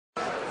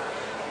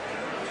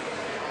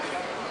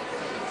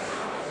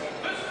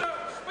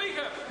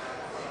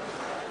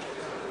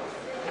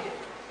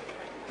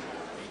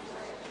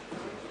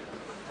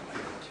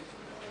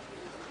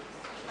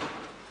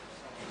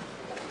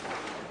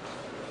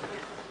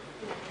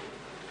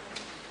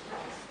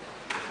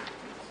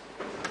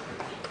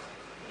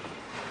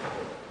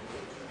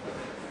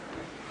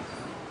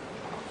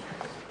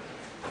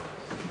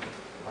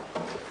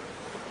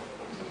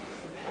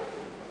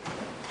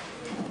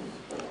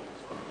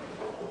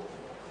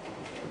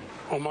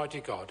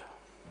Almighty God,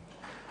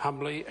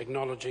 humbly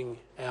acknowledging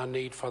our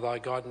need for thy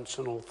guidance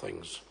in all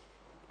things,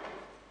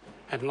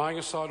 and laying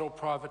aside all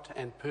private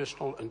and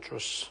personal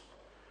interests,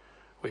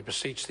 we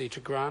beseech thee to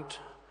grant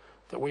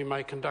that we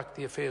may conduct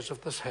the affairs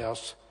of this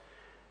house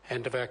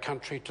and of our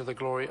country to the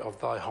glory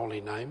of thy holy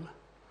name,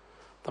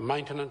 the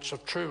maintenance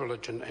of true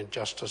religion and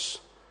justice,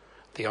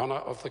 the honour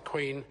of the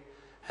Queen,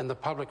 and the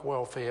public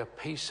welfare,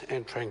 peace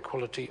and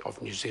tranquillity of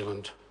New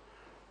Zealand,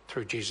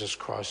 through Jesus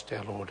Christ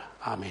our Lord.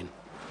 Amen.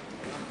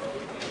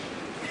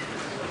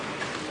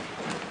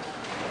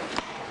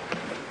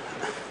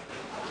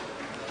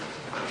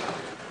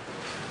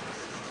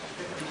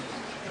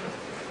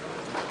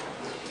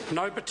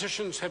 No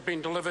petitions have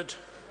been delivered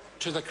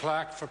to the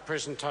clerk for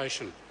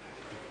presentation.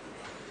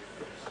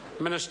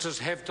 Ministers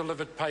have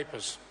delivered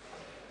papers.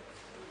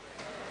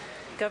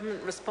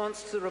 Government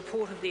response to the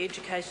report of the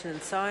Education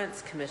and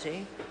Science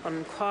Committee on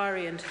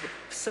inquiry into the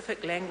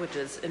Pacific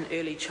languages in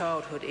early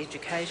childhood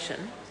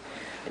education,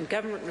 and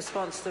government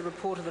response to the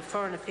report of the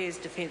Foreign Affairs,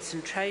 Defence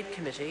and Trade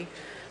Committee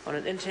on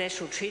an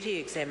international treaty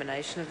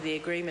examination of the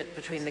agreement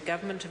between the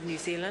Government of New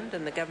Zealand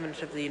and the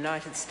Government of the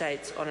United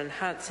States on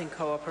enhancing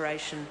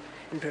cooperation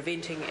in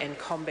preventing and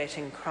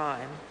combating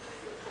crime.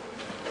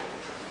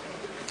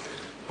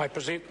 I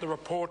present the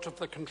report of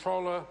the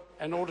Controller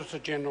and Auditor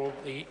General,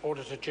 the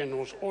Auditor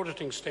General's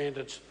Auditing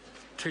Standards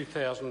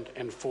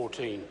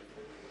 2014.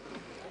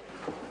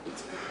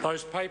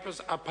 Those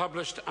papers are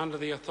published under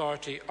the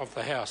authority of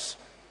the House.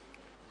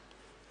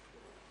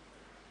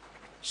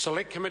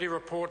 Select Committee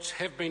reports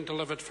have been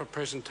delivered for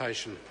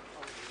presentation.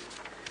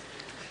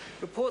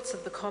 Reports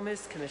of the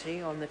Commerce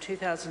Committee on the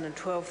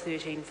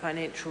 2012-13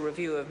 financial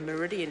review of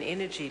Meridian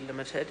Energy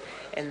Limited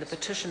and the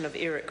petition of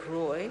Eric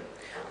Roy,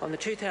 on the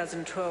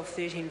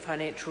 2012-13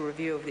 financial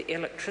review of the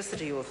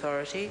Electricity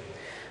Authority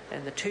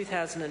and the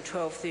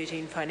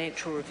 2012-13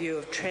 financial review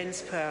of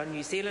Transpower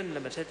New Zealand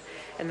Limited,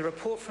 and the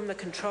report from the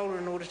Controller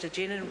and Auditor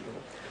General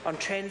on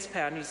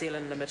Transpower New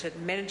Zealand Limited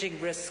managing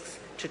risks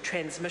to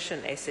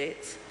transmission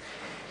assets,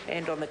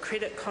 and on the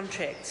Credit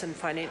Contracts and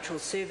Financial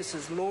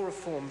Services Law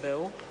Reform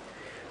Bill,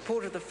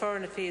 report of the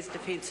Foreign Affairs,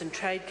 Defence and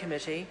Trade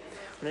Committee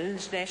on an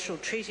international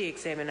treaty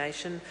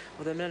examination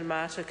of the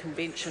Minamata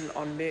Convention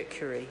on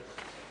Mercury.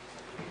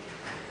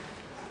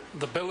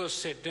 The bill is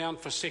set down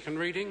for second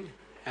reading,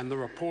 and the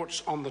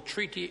reports on the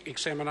treaty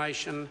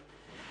examination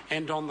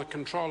and on the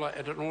Controller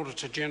and an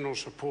Auditor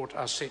General's report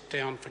are set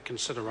down for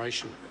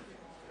consideration.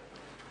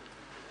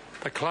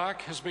 The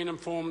Clerk has been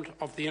informed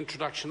of the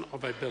introduction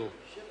of a bill.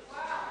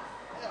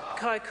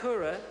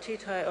 Kaikoura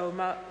Titai o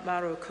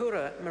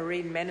Marukura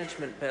Marine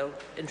Management Bill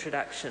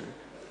introduction.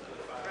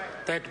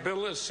 That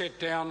bill is set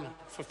down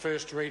for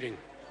first reading.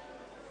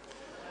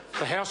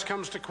 The House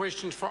comes to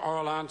questions for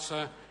oral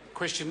answer.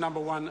 Question number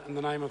 1 in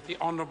the name of the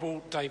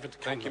Honourable David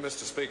Cunliffe. Thank you,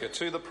 Mr. Speaker.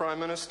 To the Prime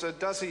Minister,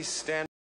 does he stand